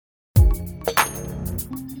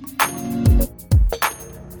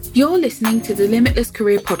You're listening to the Limitless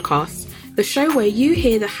Career Podcast, the show where you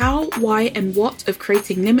hear the how, why, and what of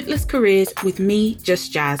creating limitless careers with me,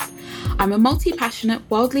 Just Jazz. I'm a multi-passionate,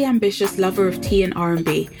 wildly ambitious lover of tea and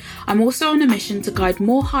R&B. I'm also on a mission to guide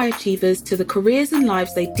more high achievers to the careers and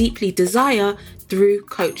lives they deeply desire through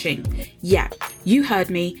coaching. Yeah, you heard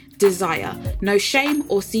me, desire. No shame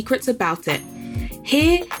or secrets about it.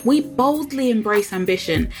 Here, we boldly embrace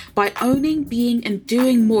ambition by owning, being, and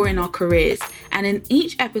doing more in our careers. And in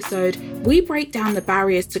each episode, we break down the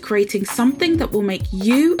barriers to creating something that will make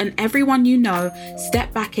you and everyone you know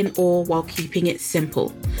step back in awe while keeping it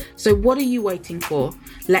simple. So what are you waiting for?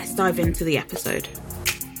 Let's dive into the episode.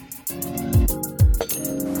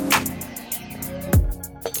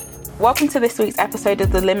 Welcome to this week's episode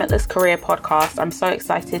of the Limitless Career Podcast. I'm so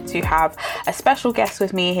excited to have a special guest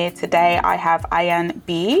with me here today. I have Ayan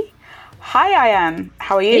Bihi. Hi, Ayan.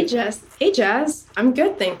 How are you? Hey, Jazz. I'm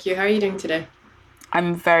good, thank you. How are you doing today?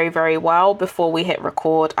 I'm very, very well. Before we hit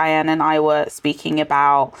record, Ayan and I were speaking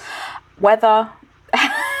about weather,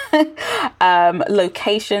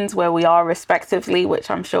 locations where we are respectively, which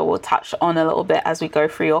I'm sure we'll touch on a little bit as we go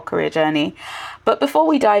through your career journey. But before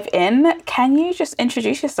we dive in, can you just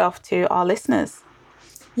introduce yourself to our listeners?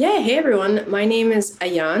 Yeah, hey everyone. My name is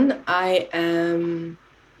Ayan. I am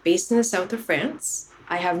based in the south of France.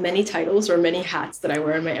 I have many titles or many hats that I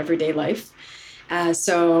wear in my everyday life.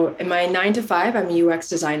 So in my 9 to 5, I'm a UX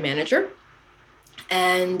design manager.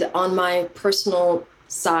 And on my personal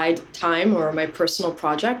side time or my personal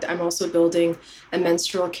project, I'm also building a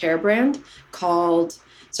menstrual care brand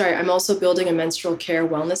I'm also building a menstrual care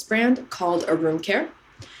wellness brand called A Room Care.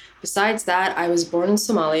 Besides that, I was born in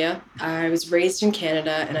Somalia. I was raised in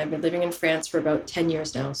Canada, and I've been living in France for about 10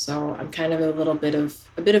 years now. So I'm kind of a bit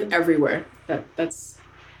of everywhere. That's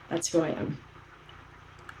who I am.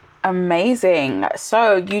 Amazing.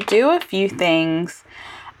 So you do a few things,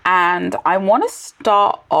 and I want to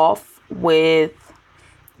start off with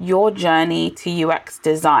your journey to UX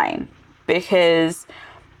design, because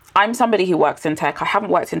I'm somebody who works in tech. I haven't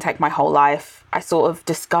worked in tech my whole life. I sort of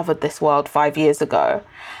discovered this world 5 years ago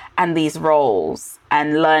and these roles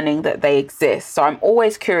and learning that they exist. So I'm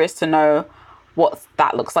always curious to know what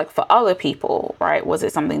that looks like for other people, right? Was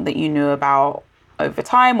it something that you knew about over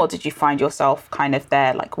time, or did you find yourself kind of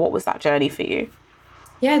there? Like, what was that journey for you?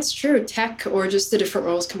 Yeah, it's true. Tech or just the different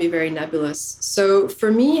roles can be very nebulous. So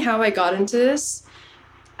for me, how I got into this,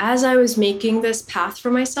 as I was making this path for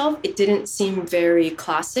myself, it didn't seem very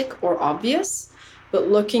classic or obvious, but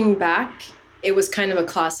looking back, it was kind of a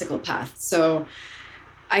classical path. So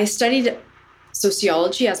I studied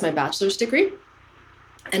sociology as my bachelor's degree.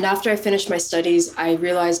 And after I finished my studies, I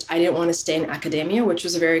realized I didn't want to stay in academia, which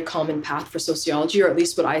was a very common path for sociology, or at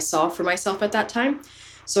least what I saw for myself at that time.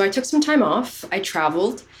 So I took some time off, I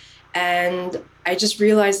traveled, and I just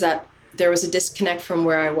realized that there was a disconnect from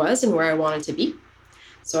where I was and where I wanted to be.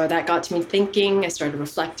 So that got to me thinking. I started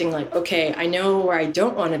reflecting like, okay, I know where I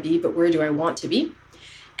don't want to be, but where do I want to be?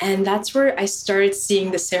 And that's where I started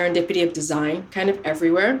seeing the serendipity of design kind of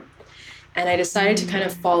everywhere. And I decided to kind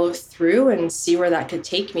of follow through and see where that could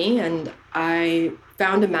take me. And I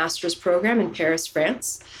found a master's program in Paris,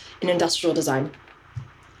 France, in industrial design.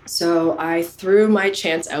 So I threw my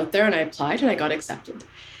chance out there and I applied and I got accepted,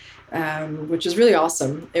 which was really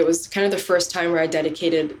awesome. It was kind of the first time where I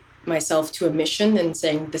dedicated myself to a mission and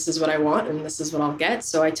saying, this is what I want and this is what I'll get.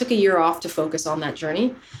 So I took a year off to focus on that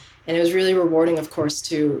journey. And it was really rewarding, of course,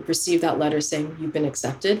 to receive that letter saying, you've been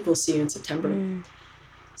accepted. We'll see you in September.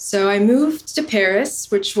 So I moved to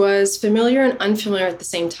Paris, which was familiar and unfamiliar at the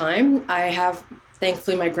same time. I have,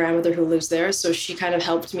 thankfully, my grandmother who lives there. So she kind of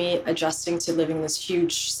helped me adjusting to living in this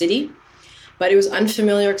huge city. But it was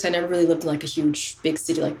unfamiliar because I never really lived in like a huge, big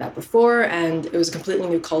city like that before. And it was a completely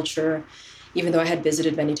new culture. Even though I had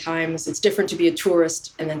visited many times, it's different to be a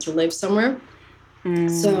tourist and then to live somewhere.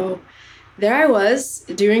 So there I was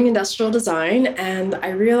doing industrial design, and I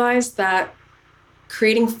realized that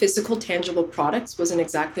creating physical, tangible products wasn't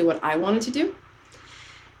exactly what I wanted to do.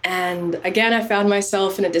 And again, I found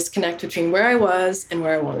myself in a disconnect between where I was and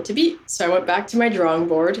where I wanted to be. So I went back to my drawing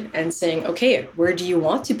board and saying, okay, where do you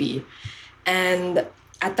want to be? And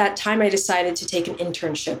at that time, I decided to take an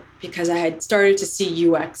internship because I had started to see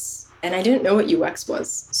UX. And I didn't know what UX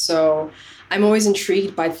was. So I'm always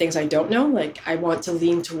intrigued by things I don't know. Like I want to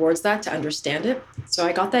lean towards that to understand it. So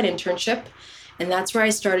I got that internship. And that's where I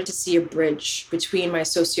started to see a bridge between my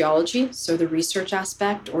sociology, so the research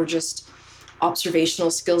aspect, or just observational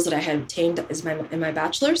skills that I had obtained in my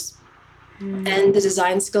bachelor's, and the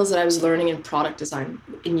design skills that I was learning in product design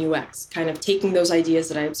in UX, kind of taking those ideas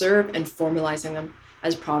that I observed and formalizing them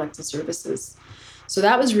as products and services. So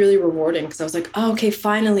that was really rewarding because I was like, oh, okay,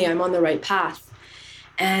 finally I'm on the right path.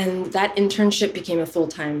 And that internship became a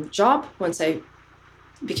full-time job once I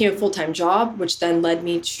became a full-time job, which then led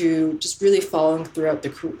me to just really following throughout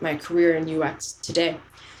my career in UX today.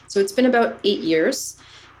 So it's been about 8 years.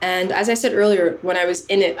 And as I said earlier, when I was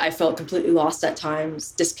in it, I felt completely lost at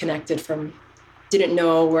times, disconnected from, didn't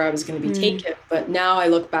know where I was going to be taken. But now I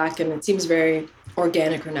look back and it seems very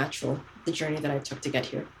organic or natural, the journey that I took to get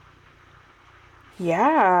here.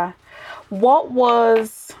 Yeah.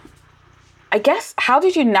 How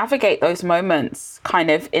did you navigate those moments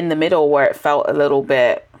kind of in the middle where it felt a little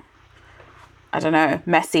bit, I don't know,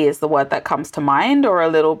 messy is the word that comes to mind, or a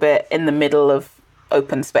little bit in the middle of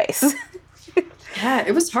open space? Yeah,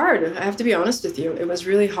 it was hard. I have to be honest with you. It was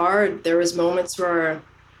really hard. There was moments where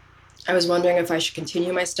I was wondering if I should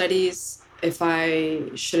continue my studies, if I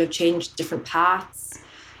should have changed different paths.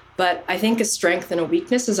 But I think a strength and a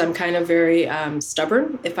weakness is I'm kind of very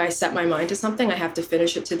stubborn. If I set my mind to something, I have to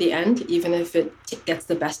finish it to the end, even if it gets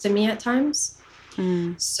the best of me at times.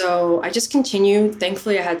 So I just continued.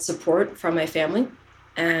 Thankfully, I had support from my family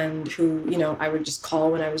and who, I would just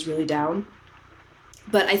call when I was really down.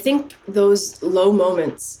 But I think those low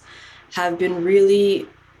moments have been really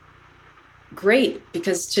great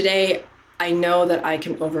because today I know that I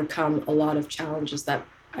can overcome a lot of challenges that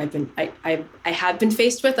I have been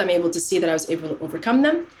faced with. I'm able to see that I was able to overcome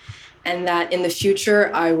them, and that in the future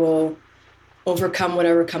I will overcome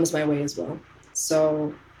whatever comes my way as well.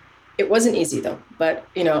 So it wasn't easy though, but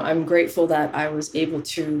I'm grateful that I was able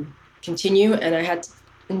to continue, and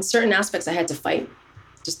in certain aspects I had to fight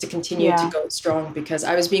just to continue to go strong because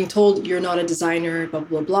I was being told you're not a designer, blah,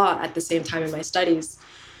 blah, blah, at the same time in my studies.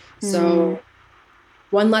 So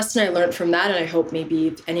one lesson I learned from that, and I hope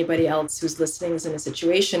maybe anybody else who's listening is in a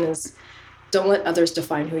situation, is don't let others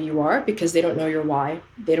define who you are because they don't know your why.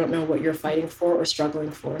 They don't know what you're fighting for or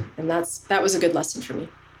struggling for. And that was a good lesson for me.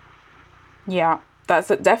 Yeah, that's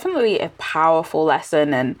definitely a powerful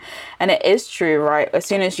lesson. And it is true, right? As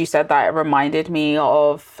soon as you said that, it reminded me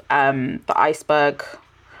of the iceberg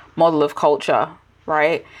model of culture,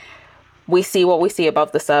 right? We see what we see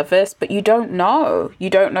above the surface, but you don't know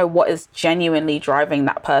what is genuinely driving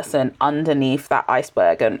that person underneath that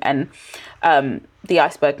iceberg. And the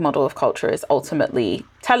iceberg model of culture is ultimately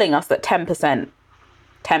telling us that 10%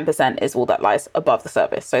 is all that lies above the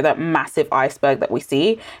surface. So that massive iceberg that we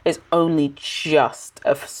see is only just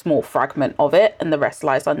a small fragment of it, and the rest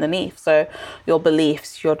lies underneath. So your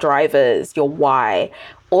beliefs, your drivers, your why,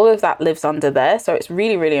 all of that lives under there. So it's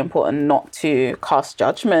really, really important not to cast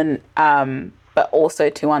judgment, but also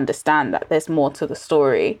to understand that there's more to the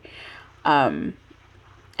story in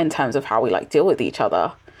terms of how we deal with each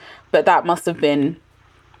other. But that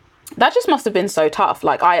just must have been so tough.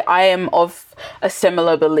 I am of a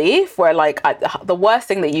similar belief where the worst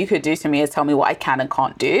thing that you could do to me is tell me what I can and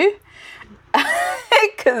can't do.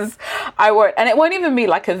 Because I won't, and it won't even be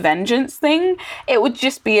a vengeance thing. It would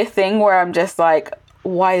just be a thing where I'm just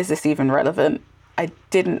why is this even relevant? I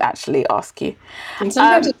didn't actually ask you. And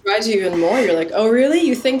sometimes it drives you even more. You're like, oh, really?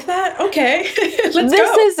 You think that? Okay, let's go.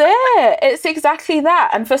 This is it. It's exactly that.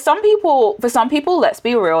 And for some people, let's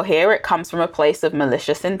be real here, it comes from a place of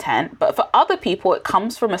malicious intent. But for other people, it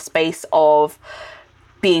comes from a space of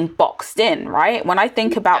being boxed in, right? When I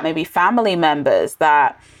think about maybe family members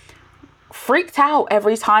that freaked out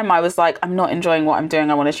every time I was I'm not enjoying what I'm doing.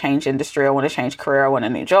 I want to change industry. I want to change career. I want a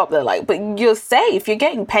new job. They're but you're safe. You're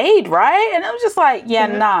getting paid, right? And I was just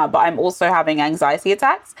nah, but I'm also having anxiety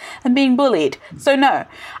attacks and being bullied. So no,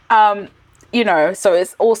 so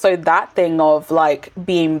it's also that thing of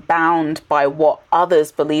being bound by what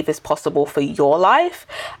others believe is possible for your life,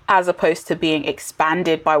 as opposed to being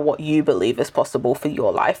expanded by what you believe is possible for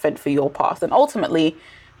your life and for your path. And ultimately,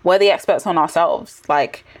 we're the experts on ourselves.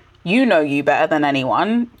 You know you better than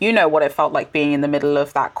anyone. You know what it felt like being in the middle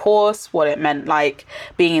of that course, what it meant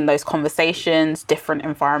being in those conversations, different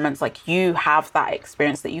environments. You have that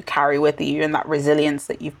experience that you carry with you and that resilience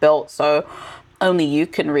that you've built. So only you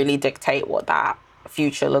can really dictate what that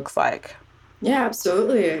future looks like. Yeah,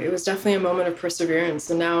 absolutely. It was definitely a moment of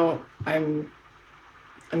perseverance. And now I'm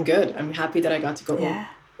good. I'm happy that I got to go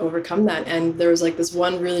overcome that. And there was this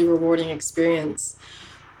one really rewarding experience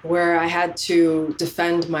where I had to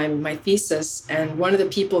defend my thesis. And one of the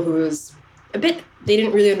people who was they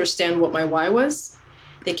didn't really understand what my why was.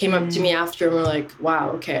 They came up to me after and were like, wow,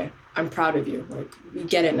 okay, I'm proud of you. We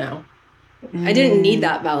get it now. I didn't need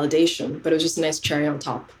that validation, but it was just a nice cherry on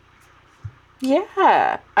top.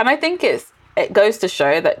 Yeah. And I think it goes to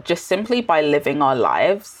show that just simply by living our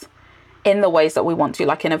lives in the ways that we want to,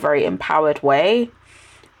 in a very empowered way,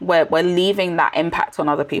 we're leaving that impact on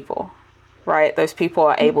other people, right? Those people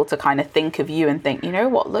are able to kind of think of you and think, you know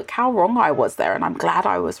what, look how wrong I was there, and I'm glad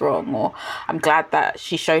I was wrong, or I'm glad that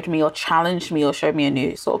she showed me or challenged me or showed me a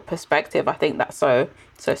new sort of perspective. I think that's so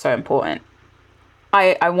important.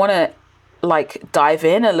 I want to like dive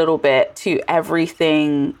in a little bit to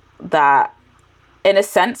everything that, in a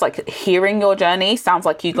sense, like hearing your journey sounds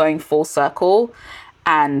like you going full circle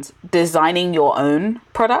and designing your own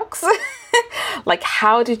products. Like,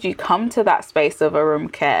 how did you come to that space of Arum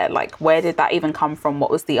Care? Like, where did that even come from? What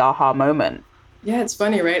was the aha moment? Yeah, it's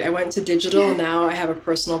funny, right? I went to digital. Now I have a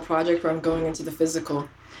personal project where I'm going into the physical.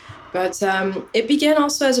 But it began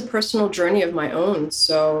also as a personal journey of my own.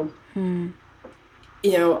 So, you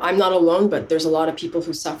know, I'm not alone, but there's a lot of people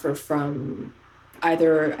who suffer from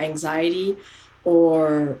either anxiety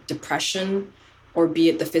or depression, or be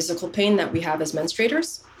it the physical pain that we have as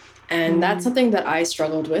menstruators. And that's something that I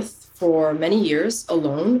struggled with for many years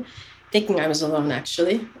alone, thinking I was alone,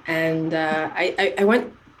 actually. And I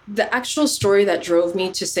went, the actual story that drove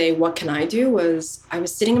me to say, what can I do, was I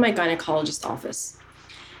was sitting in my gynecologist's office,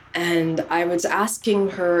 and I was asking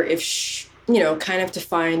her if she, you know, kind of to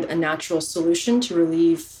find a natural solution to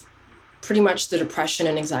relieve pretty much the depression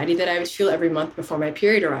and anxiety that I would feel every month before my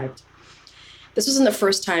period arrived. This wasn't the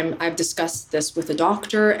first time I've discussed this with a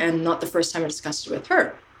doctor, and not the first time I discussed it with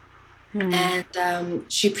her. And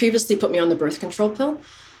she previously put me on the birth control pill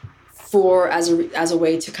as a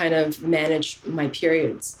way to kind of manage my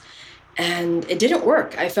periods. And it didn't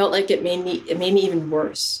work. I felt like it made me even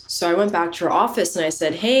worse. So I went back to her office and I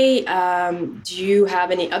said, hey, do you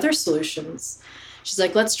have any other solutions? She's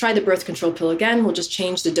like, let's try the birth control pill again. We'll just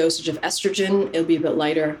change the dosage of estrogen. It'll be a bit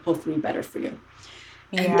lighter, hopefully better for you.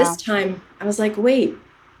 Yeah. And this time I was like, wait,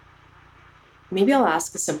 maybe I'll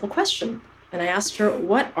ask a simple question. And I asked her,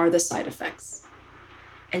 what are the side effects?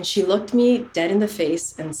 And she looked me dead in the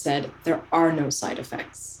face and said, there are no side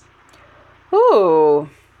effects. Ooh.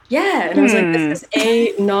 Yeah. And I was like, this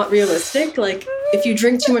is not realistic. Like, if you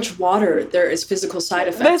drink too much water, there is physical side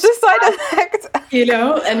effects. There's a side effect. You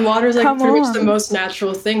know, and water is like pretty much the most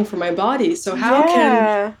natural thing for my body. So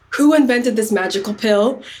who invented this magical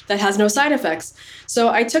pill that has no side effects? So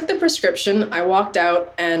I took the prescription, I walked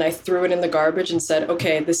out, and I threw it in the garbage and said,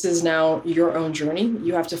 okay, this is now your own journey.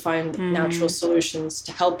 You have to find natural solutions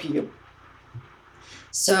to help you.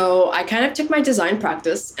 So I kind of took my design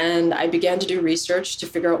practice and I began to do research to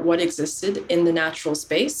figure out what existed in the natural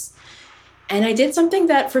space. And I did something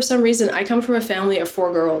that, for some reason, I come from a family of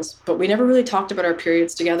 4 girls, but we never really talked about our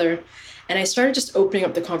periods together. And I started just opening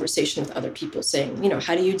up the conversation with other people, saying, you know,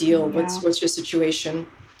 how do you deal? What's your situation?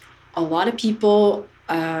 A lot of people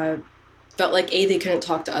felt like, they couldn't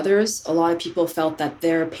talk to others. A lot of people felt that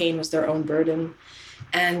their pain was their own burden.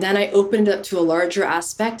 And then I opened it up to a larger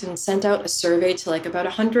aspect and sent out a survey to like about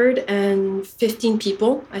 115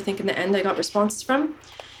 people. I think in the end I got responses from.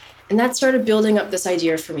 And that started building up this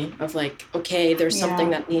idea for me of like, okay, there's something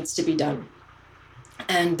that needs to be done.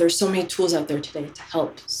 And there's so many tools out there today to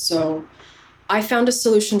help. So I found a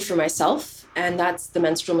solution for myself, and that's the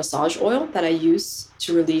menstrual massage oil that I use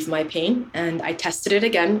to relieve my pain. And I tested it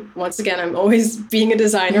again. Once again, I'm always being a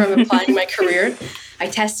designer. I'm applying my career. I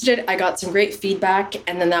tested it. I got some great feedback.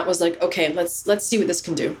 And then that was like, okay, let's see what this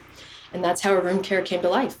can do. And that's how Arum Care came to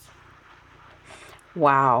life.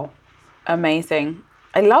 Wow. Amazing.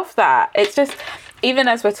 I love that. It's just, even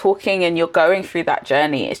as we're talking and you're going through that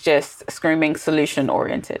journey, it's just screaming solution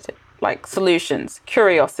oriented, like solutions,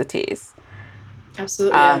 curiosities.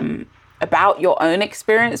 Absolutely. About your own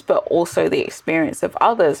experience, but also the experience of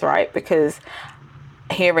others, right? Because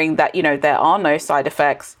hearing that, you know, there are no side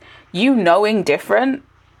effects, you knowing different,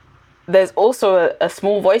 there's also a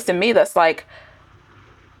small voice in me that's like,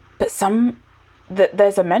 but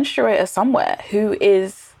there's a menstruator somewhere who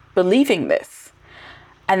is believing this,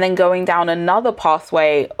 and then going down another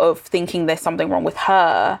pathway of thinking there's something wrong with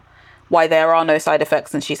her, why there are no side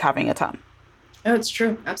effects and she's having a ton. Oh, it's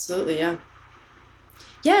true. Absolutely. Yeah.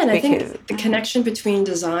 Yeah, and I think the connection between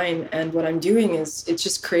design and what I'm doing is it's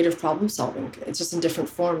just creative problem solving. It's just in different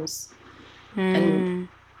forms. And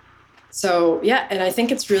so, yeah, and I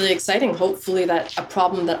think it's really exciting. Hopefully that a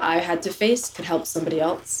problem that I had to face could help somebody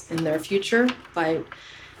else in their future by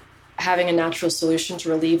having a natural solution to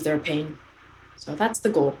relieve their pain. So that's the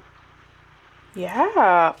goal.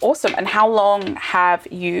 Yeah, awesome. And how long have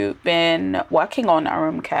you been working on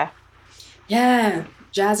Arum Care? Yeah,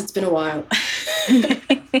 Jazz, it's been a while.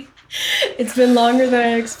 It's been longer than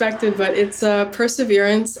I expected, but it's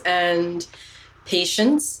perseverance and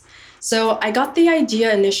patience. So I got the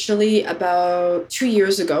idea initially about 2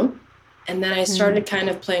 years ago, and then I started kind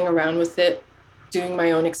of playing around with it doing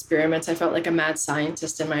my own experiments. I felt like a mad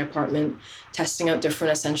scientist in my apartment, testing out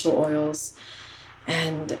different essential oils.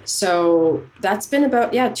 And so that's been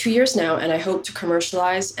about, 2 years now. And I hope to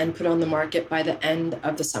commercialize and put on the market by the end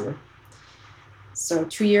of the summer. So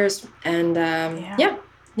 2 years. And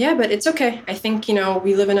but it's okay. I think,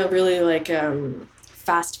 we live in a really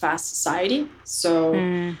fast society. So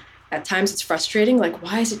at times it's frustrating. Like,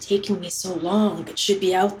 why is it taking me so long? It should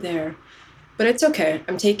be out there. But it's okay.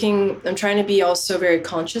 I'm trying to be also very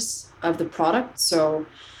conscious of the product. So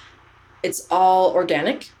it's all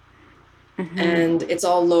organic. And it's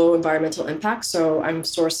all low environmental impact. So I'm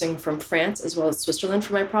sourcing from France as well as Switzerland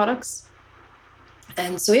for my products.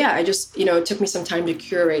 And so, I just, it took me some time to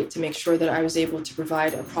curate to make sure that I was able to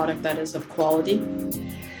provide a product that is of quality.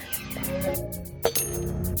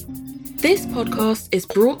 This podcast is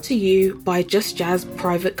brought to you by Just Jazz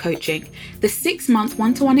Private Coaching, the 6-month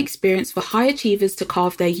one-to-one experience for high achievers to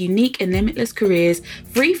carve their unique and limitless careers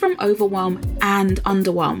free from overwhelm and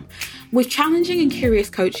underwhelm. With challenging and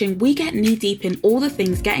curious coaching, we get knee-deep in all the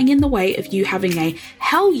things getting in the way of you having a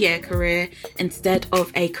hell yeah career instead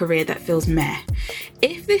of a career that feels meh.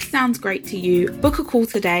 If this sounds great to you, book a call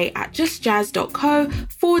today at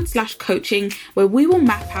justjazz.co/coaching, where we will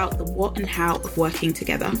map out the what and how of working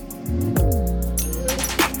together.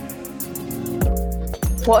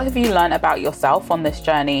 What have you learned about yourself on this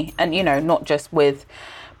journey? And, not just with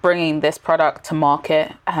bringing this product to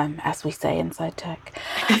market, as we say inside tech,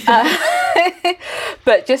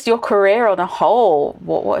 but just your career on a whole.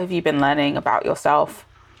 What have you been learning about yourself?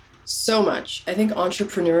 So much. I think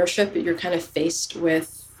entrepreneurship, you're kind of faced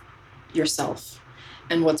with yourself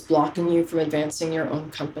and what's blocking you from advancing your own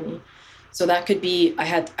company. So that could be,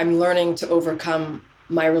 I'm learning to overcome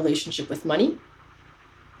my relationship with money,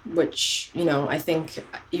 which, I think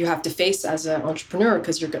you have to face as an entrepreneur,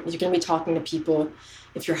 because you're going to be talking to people.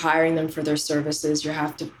 If you're hiring them for their services, you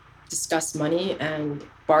have to discuss money and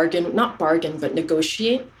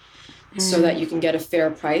negotiate so that you can get a fair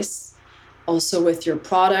price. Also with your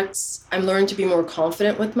products, I'm learning to be more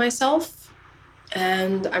confident with myself.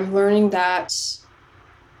 And I'm learning that,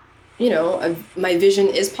 my vision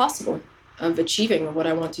is possible of achieving what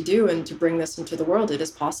I want to do and to bring this into the world. It is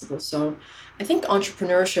possible. So I think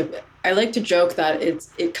entrepreneurship, I like to joke that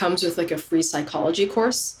it comes with like a free psychology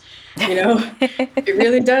course. It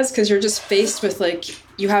really does, because you're just faced with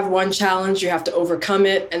you have one challenge, you have to overcome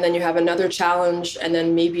it, and then you have another challenge, and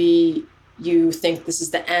then maybe you think this is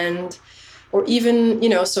the end, or even,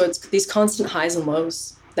 so it's these constant highs and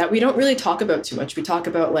lows that we don't really talk about too much. We talk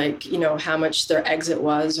about how much their exit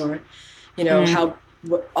was, or, how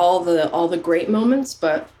all the great moments,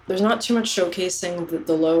 but there's not too much showcasing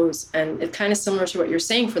the lows. And it's kind of similar to what you're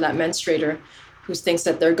saying for that menstruator who thinks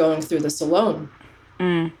that they're going through this alone.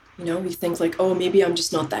 We think oh, maybe I'm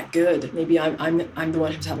just not that good. Maybe I'm the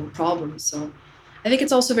one who's having problems. So I think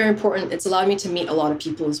it's also very important. It's allowed me to meet a lot of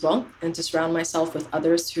people as well, and to surround myself with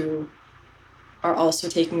others who are also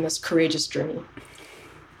taking this courageous journey.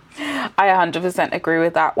 I 100% agree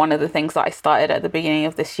with that. One of the things that I started at the beginning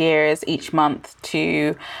of this year is each month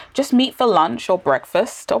to just meet for lunch or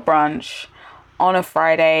breakfast or brunch on a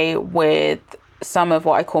Friday with some of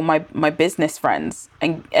what I call my business friends,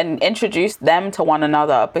 and introduce them to one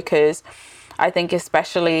another, because I think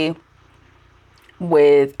especially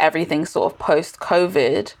with everything sort of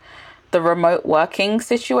post-COVID, the remote working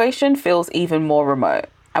situation feels even more remote.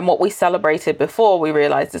 And what we celebrated before, we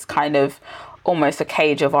realized is kind of almost a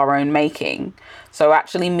cage of our own making. So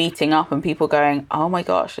actually meeting up and people going, oh my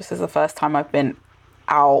gosh, this is the first time I've been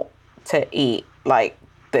out to eat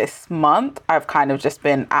this month. I've kind of just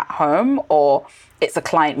been at home, or it's a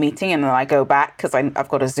client meeting and then I go back because I've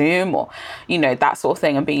got a Zoom, or, that sort of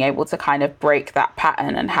thing. And being able to kind of break that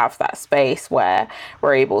pattern and have that space where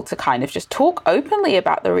we're able to kind of just talk openly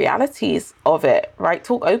about the realities of it, right?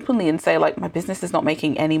 Talk openly and say my business is not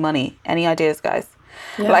making any money. Any ideas, guys?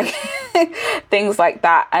 Yeah. Things like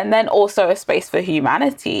that. And then also a space for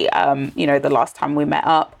humanity. The last time we met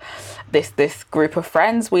up, this group of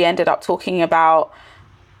friends, we ended up talking about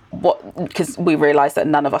because we realized that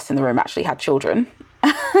none of us in the room actually had children.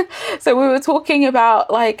 So we were talking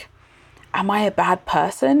about am I a bad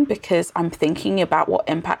person because I'm thinking about what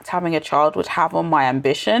impact having a child would have on my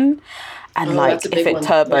ambition? And if it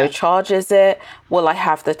turbocharges it, will I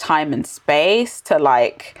have the time and space to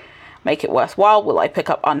make it worthwhile? Will I pick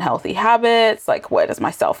up unhealthy habits? Where does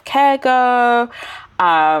my self-care go?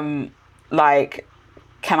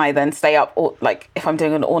 Can I then stay up, if I'm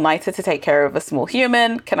doing an all-nighter to take care of a small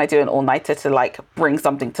human, can I do an all-nighter to bring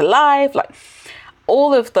something to life?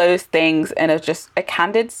 All of those things in just a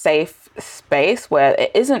candid, safe space where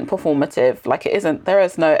it isn't performative, like it isn't, there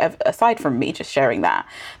is no, aside from me just sharing that,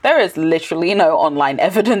 there is literally no online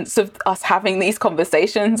evidence of us having these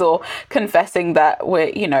conversations or confessing that we're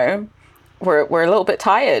a little bit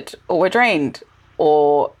tired, or we're drained,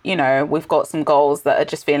 or we've got some goals that are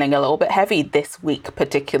just feeling a little bit heavy this week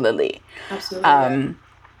particularly. Absolutely.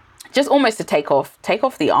 Just almost to take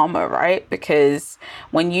off the armor, right? Because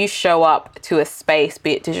when you show up to a space,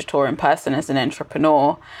 be it digital or in person, as an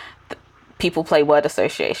entrepreneur, people play word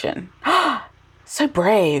association. So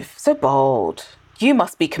brave, so bold. You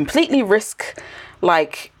must be completely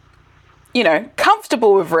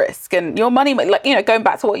comfortable with risk, and your money, going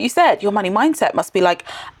back to what you said, your money mindset must be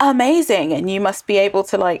amazing, and you must be able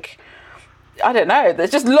to I don't know,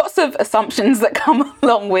 there's just lots of assumptions that come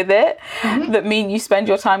along with it that mean you spend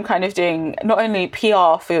your time kind of doing not only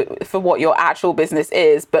PR for what your actual business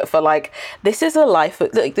is, but for this is a life,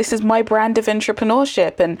 this is my brand of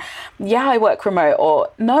entrepreneurship, and yeah, I work remote, or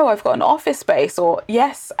no, I've got an office space, or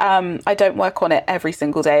yes, I don't work on it every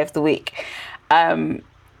single day of the week.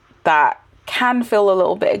 That can feel a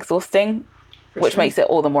little bit exhausting, which makes it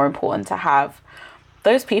all the more important to have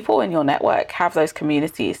those people in your network, have those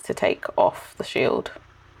communities to take off the shield.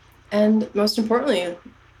 And most importantly,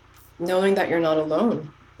 knowing that you're not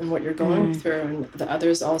alone in what you're going through, and the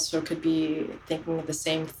others also could be thinking of the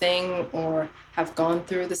same thing or have gone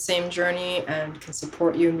through the same journey and can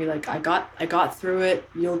support you and be like, I got through it.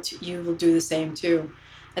 You will do the same too.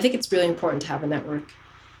 I think it's really important to have a network,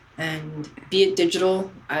 and be it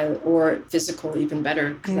digital or physical, even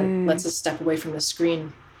better, because that lets us step away from the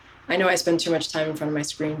screen. I know I spend too much time in front of my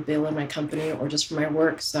screen, building my company or just for my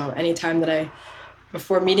work. So anytime that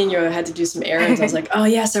before meeting you, I had to do some errands, I was like, oh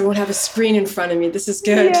yes, I won't have a screen in front of me. This is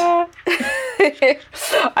good. Yeah.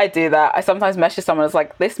 I do that. I sometimes message someone, it's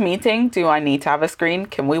like, this meeting, do I need to have a screen?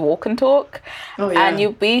 Can we walk and talk? Oh, yeah. And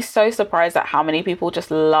you'll be so surprised at how many people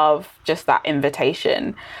just love just that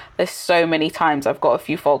invitation. There's so many times I've got a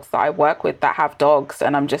few folks that I work with that have dogs,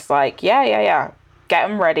 and I'm just like, yeah. Get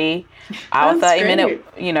them ready. Our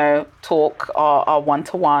 30-minute, talk, our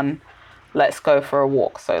one-to-one. Let's go for a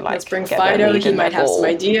walk. So let's bring Fido. He might have some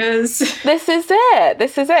ideas. This is it.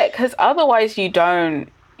 Because otherwise you don't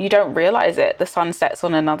realize it. The sun sets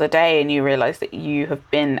on another day, and you realize that you have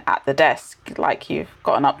been at the desk. You've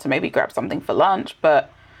gotten up to maybe grab something for lunch, but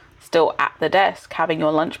still at the desk, having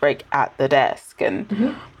your lunch break at the desk,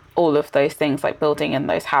 and all of those things, building in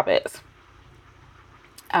those habits.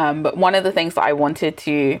 But one of the things that I wanted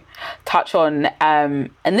to touch on, and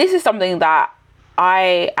this is something that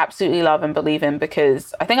I absolutely love and believe in,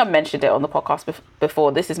 because I think I've mentioned it on the podcast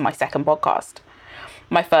before. This is my second podcast.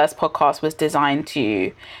 My first podcast was designed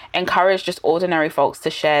to encourage just ordinary folks to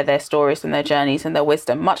share their stories and their journeys and their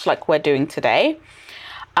wisdom, much like we're doing today.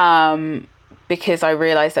 Because I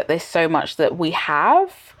realized that there's so much that we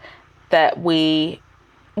have that we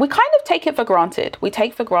kind of take it for granted. We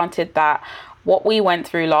take for granted that what we went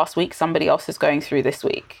through last week, somebody else is going through this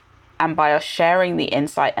week. And by us sharing the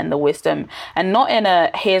insight and the wisdom, and not in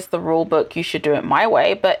a, here's the rule book, you should do it my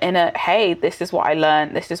way, but in a, hey, this is what I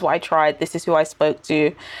learned, this is what I tried, this is who I spoke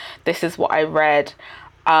to, this is what I read,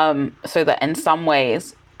 so that in some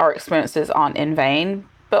ways our experiences aren't in vain,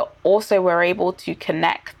 but also we're able to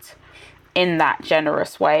connect in that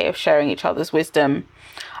generous way of sharing each other's wisdom.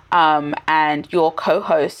 And you're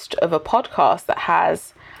co-host of a podcast that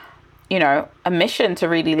has, a mission to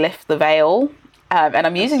really lift the veil. And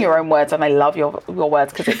I'm using your own words, and I love your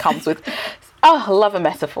words because it comes with, I love a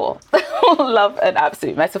metaphor. Love an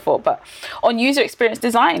absolute metaphor. But on user experience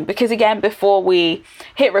design, because again, before we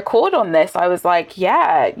hit record on this, I was like,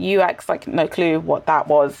 yeah, UX, no clue what that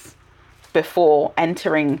was before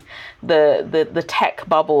entering the tech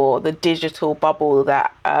bubble, the digital bubble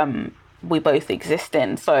that we both exist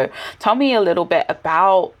in. So tell me a little bit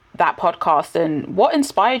about that podcast and what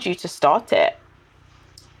inspired you to start it.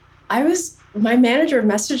 My manager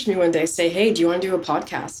messaged me one day, say, hey, do you want to do a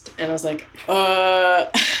podcast? And I was like,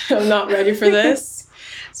 I'm not ready for this.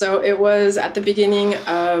 So it was at the beginning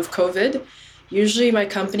of COVID. Usually my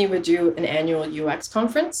company would do an annual UX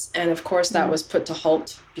conference. And of course that was put to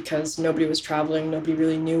halt because nobody was traveling. Nobody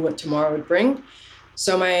really knew what tomorrow would bring.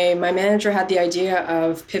 So my manager had the idea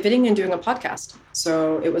of pivoting and doing a podcast.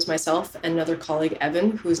 So it was myself and another colleague,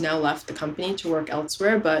 Evan, who's now left the company to work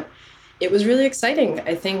elsewhere. But it was really exciting.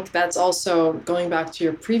 I think that's also going back to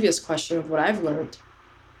your previous question of what I've learned.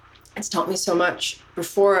 It's taught me so much.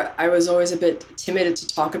 Before, I was always a bit timid to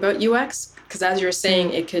talk about UX because, as you're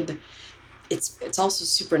saying, it it's also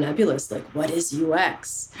super nebulous. Like, what is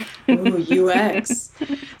UX? Ooh, UX.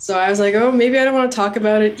 So I was like, oh, maybe I don't want to talk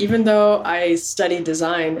about it, even though I studied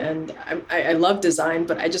design and I love design,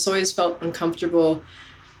 but I just always felt uncomfortable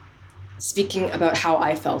speaking about how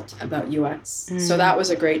I felt about UX. So that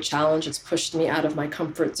was a great challenge. It's pushed me out of my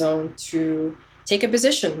comfort zone to take a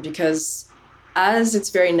position, because as it's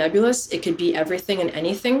very nebulous, it could be everything and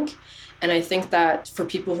anything. And I think that for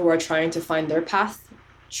people who are trying to find their path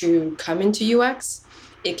to come into UX,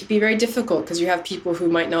 it could be very difficult, because you have people who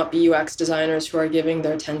might not be UX designers who are giving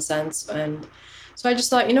their 10 cents. And so I just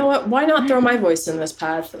thought, you know what, why not throw my voice in this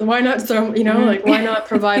path? Why not throw, why not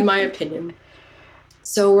provide my opinion?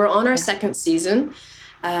 So we're on our second season.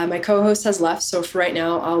 My co-host has left. So for right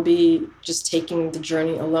now, I'll be just taking the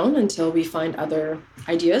journey alone until we find other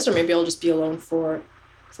ideas, or maybe I'll just be alone for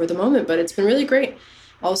the moment. But it's been really great.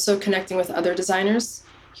 Also connecting with other designers,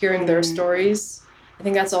 hearing their stories. I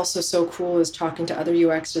think that's also so cool, is talking to other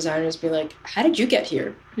UX designers, be like, how did you get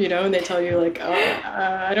here? And they tell you like,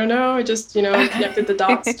 I don't know. I just, connected the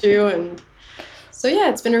dots too. And so, yeah,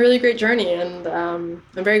 it's been a really great journey. And I'm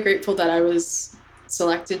very grateful that I was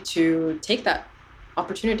selected to take that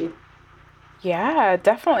opportunity. Yeah,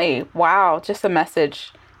 definitely. Wow. Just a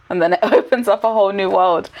message. And then it opens up a whole new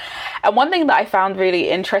world. And one thing that I found really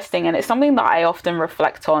interesting, and it's something that I often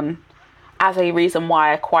reflect on as a reason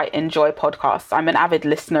why I quite enjoy podcasts, I'm an avid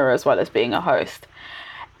listener as well as being a host,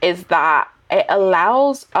 is that it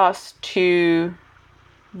allows us to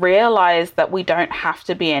realize that we don't have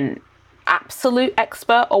to be an absolute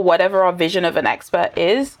expert, or whatever our vision of an expert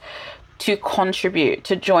is, to contribute,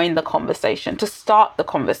 to join the conversation, to start the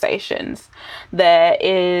conversations. There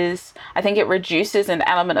is, I think it reduces an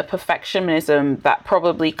element of perfectionism that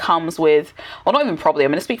probably comes with, or not even probably,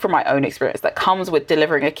 I'm going to speak from my own experience, that comes with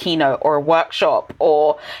delivering a keynote or a workshop,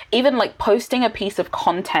 or even like posting a piece of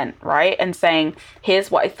content, right? And saying,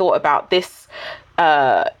 here's what I thought about this,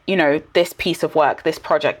 this piece of work, this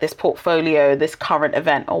project, this portfolio, this current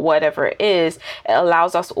event, or whatever it is. It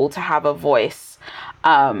allows us all to have a voice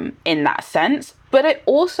in that sense, but it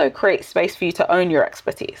also creates space for you to own your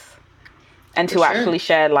expertise and to actually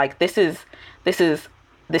share, like, this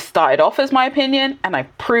started off as my opinion and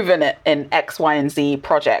I've proven it in X, Y, and Z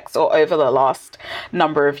projects, or over the last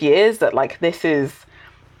number of years, that like this is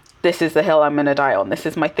the hill I'm gonna die on. This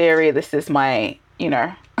is my theory. This is my,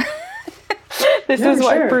 this is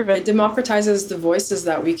what I've proven. It democratizes the voices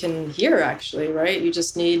that we can hear, actually, right? You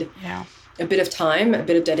just need a bit of time, a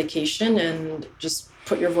bit of dedication, and just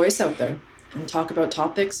put your voice out there and talk about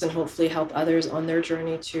topics, and hopefully help others on their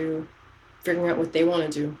journey to figuring out what they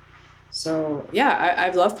want to do. So yeah, I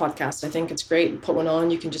love podcasts. I think it's great. You put one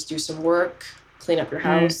on, you can just do some work, clean up your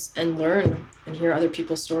house, and learn and hear other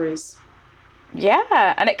people's stories.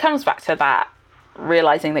 Yeah, and it comes back to that,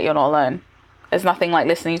 realizing that you're not alone. There's nothing like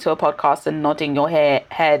listening to a podcast and nodding your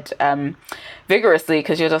head vigorously,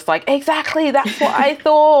 because you're just like, exactly, that's what I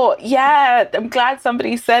thought. Yeah, I'm glad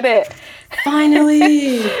somebody said it.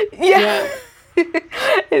 Finally. Yeah.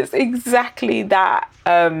 It's exactly that.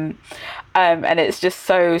 And it's just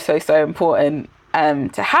so important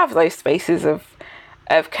to have those spaces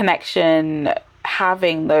of connection,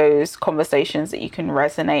 having those conversations that you can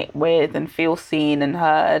resonate with and feel seen and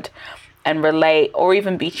heard and relate, or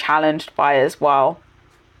even be challenged by as well.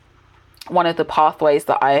 One of the pathways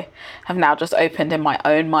that I have now just opened in my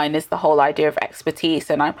own mind is the whole idea of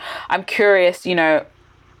expertise. And I'm curious,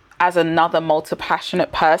 as another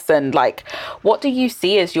multi-passionate person, like, what do you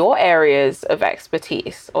see as your areas of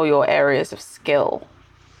expertise or your areas of skill?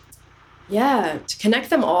 Yeah, to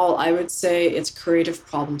connect them all, I would say it's creative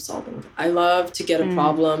problem solving. I love to get a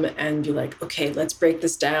problem and be like, okay, let's break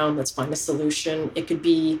this down. Let's find a solution. It could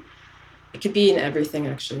be in everything,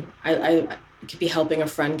 actually. It could be helping a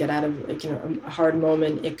friend get out of a hard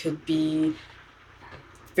moment. It could be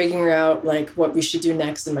figuring out like what we should do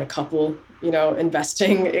next in my couple,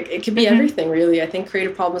 investing. It could be everything, really. I think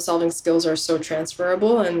creative problem solving skills are so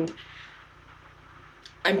transferable, and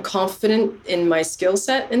I'm confident in my skill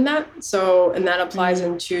set in that. So, and that applies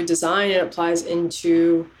into design. It applies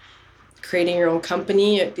into creating your own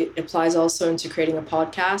company. It applies also into creating a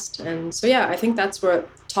podcast. And so, yeah, I think that's what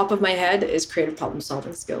top of my head is creative problem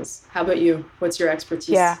solving skills. How about you? What's your expertise?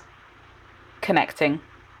 Yeah. Connecting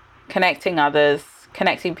others,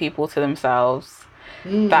 connecting people to themselves.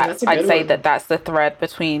 I'd say that's the thread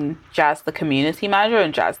between Jazz the community manager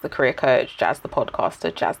and Jazz the career coach, Jazz the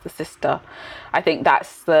podcaster, Jazz the sister. I think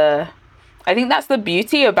that's the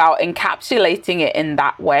beauty about encapsulating it in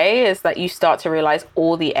that way, is that you start to realize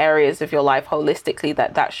all the areas of your life holistically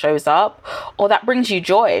that shows up, or that brings you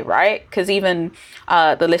joy, right? Because even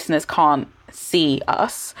the listeners can't see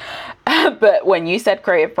us. But when you said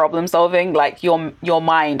creative problem solving, like your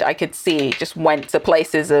mind, I could see, just went to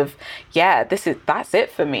places of, yeah, that's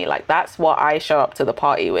it for me. Like that's what I show up to the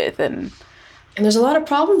party with. And there's a lot of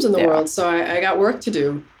problems in the world, so I got work to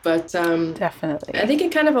do. But definitely, I think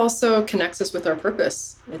it kind of also connects us with our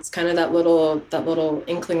purpose. It's kind of that little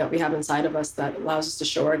inkling that we have inside of us that allows us to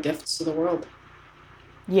show our gifts to the world.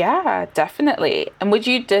 Yeah, definitely. And would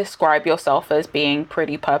you describe yourself as being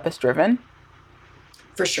pretty purpose driven?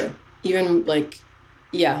 For sure. Even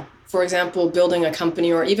for example, building a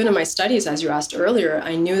company, or even in my studies, as you asked earlier,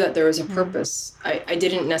 I knew that there was a purpose. I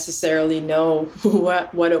didn't necessarily know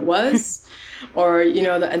what it was. Or,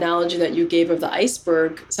 the analogy that you gave of the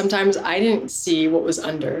iceberg, sometimes I didn't see what was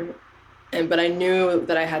under. But I knew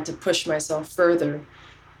that I had to push myself further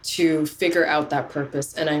to figure out that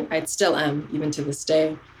purpose. And I still am, even to this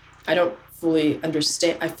day. I don't fully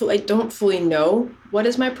understand. I don't fully know what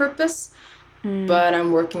is my purpose, but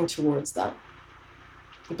I'm working towards that.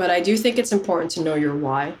 But I do think it's important to know your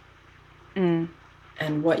why.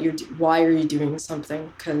 And why are you doing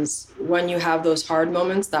something? Because when you have those hard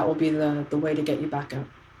moments, that will be the way to get you back up.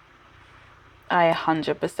 I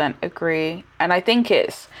 100% agree. And I think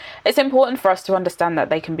it's important for us to understand that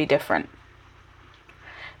they can be different.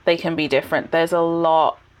 They can be different. There's a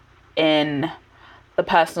lot in the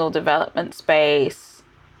personal development space,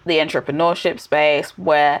 the entrepreneurship space,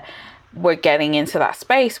 where we're getting into that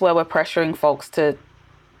space where we're pressuring folks to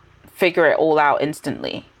figure it all out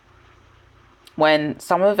instantly. When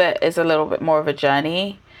some of it is a little bit more of a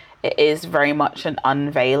journey, it is very much an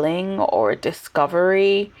unveiling or a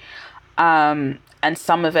discovery. And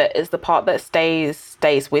some of it is the part that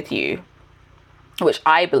stays with you, which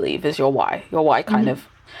I believe is your why. Your why kind of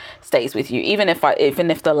stays with you, even if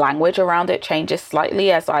the language around it changes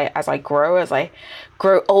slightly as I grow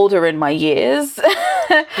older in my years.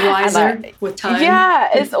 Wiser with time. Yeah,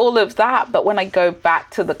 it's all of that. But when I go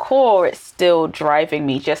back to the core, it's still driving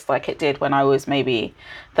me just like it did when I was maybe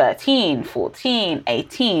 13, 14,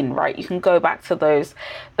 18, right? You can go back to those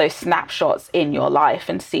snapshots in your life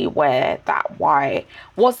and see where that why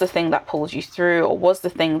was the thing that pulled you through, or was the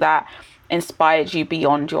thing that inspired you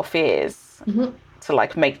beyond your fears to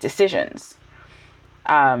like make decisions.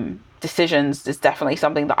 Decisions is definitely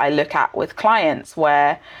something that I look at with clients,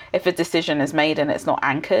 where if a decision is made and it's not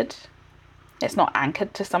anchored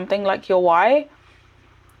to something like your why,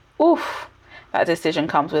 that decision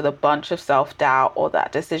comes with a bunch of self-doubt, or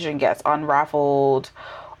that decision gets unraveled,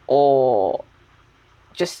 or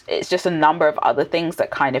it's just a number of other things that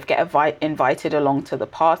kind of get invited along to the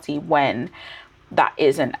party when that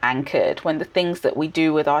isn't anchored, when the things that we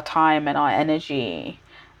do with our time and our energy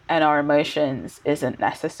and our emotions isn't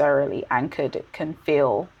necessarily anchored. It can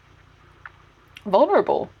feel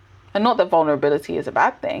vulnerable. And not that vulnerability is a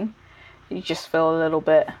bad thing. You just feel a little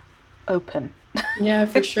bit open. Yeah,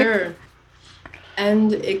 for sure.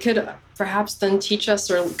 And it could perhaps then teach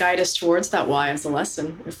us or guide us towards that why as a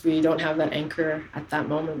lesson if we don't have that anchor at that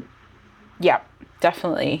moment. Yeah,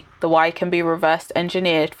 definitely. The why can be reverse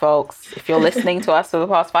engineered, folks. If you're listening to us for the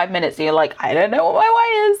past 5 minutes and you're like, I don't know what my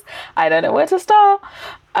why is, I don't know where to start,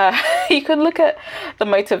 you can look at the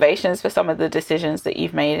motivations for some of the decisions that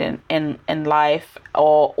you've made in life,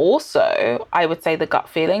 or also, I would say, the gut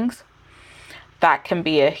feelings. That can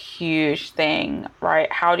be a huge thing,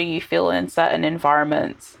 right? How do you feel in certain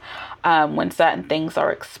environments? When certain things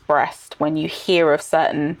are expressed, when you hear of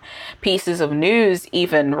certain pieces of news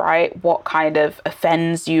even, right? What kind of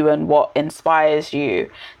offends you and what inspires you?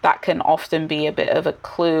 That can often be a bit of a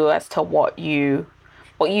clue as to what you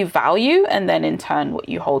value, and then in turn what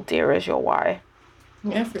you hold dear as your why.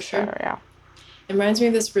 Yeah, for sure. So, yeah. It reminds me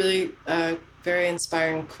of this really very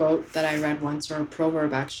inspiring quote that I read once, or a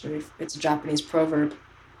proverb actually. It's a Japanese proverb.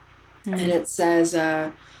 And it says,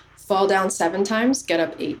 fall down 7 times, get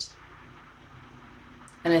up 8.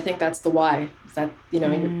 And I think that's the why. That,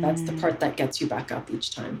 that's the part that gets you back up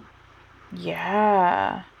each time.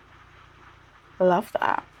 Yeah. Love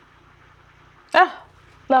that.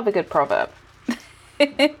 Love a good proverb.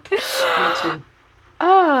 Me too.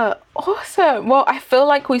 Awesome. Well, I feel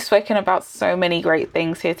like we've spoken about so many great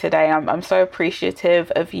things here today. I'm so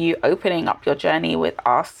appreciative of you opening up your journey with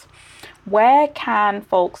us. Where can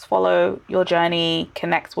folks follow your journey,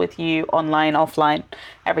 connect with you online, offline,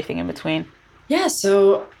 everything in between? Yeah,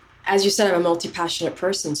 so as you said, I'm a multi-passionate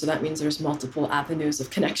person, so that means there's multiple avenues of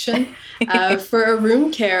connection. For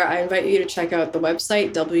Aroom Care, I invite you to check out the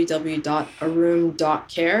website,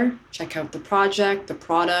 www.aroom.care. Check out the project, the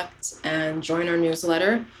product, and join our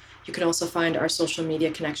newsletter. You can also find our social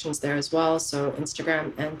media connections there as well, so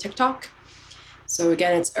Instagram and TikTok. So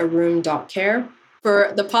again, it's aroom.care.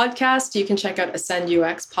 For the podcast, you can check out Ascend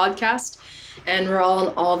UX Podcast. And we're all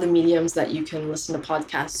on all the mediums that you can listen to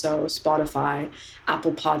podcasts. So Spotify,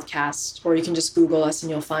 Apple Podcasts, or you can just Google us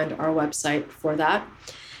and you'll find our website for that.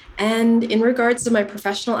 And in regards to my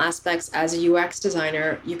professional aspects as a UX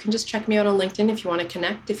designer, you can just check me out on LinkedIn if you want to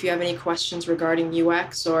connect, if you have any questions regarding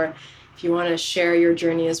UX, or if you want to share your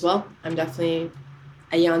journey as well. I'm definitely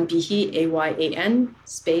Ayan Bihi, Ayan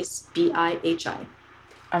space Bihi.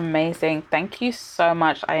 Amazing. Thank you so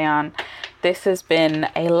much, Ayan. This has been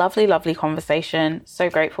a lovely, lovely conversation. So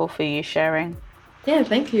grateful for you sharing. Yeah,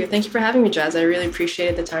 thank you. Thank you for having me, Jazz. I really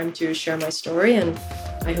appreciated the time to share my story, and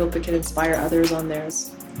I hope it can inspire others on their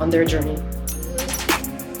journey.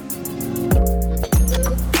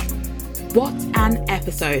 What an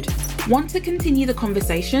episode. Want to continue the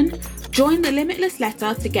conversation? Join the Limitless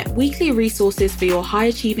Letter to get weekly resources for your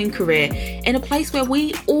high-achieving career in a place where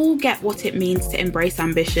we all get what it means to embrace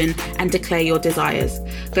ambition and declare your desires.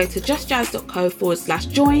 Go to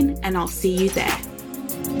justjazz.co/join and I'll see you there.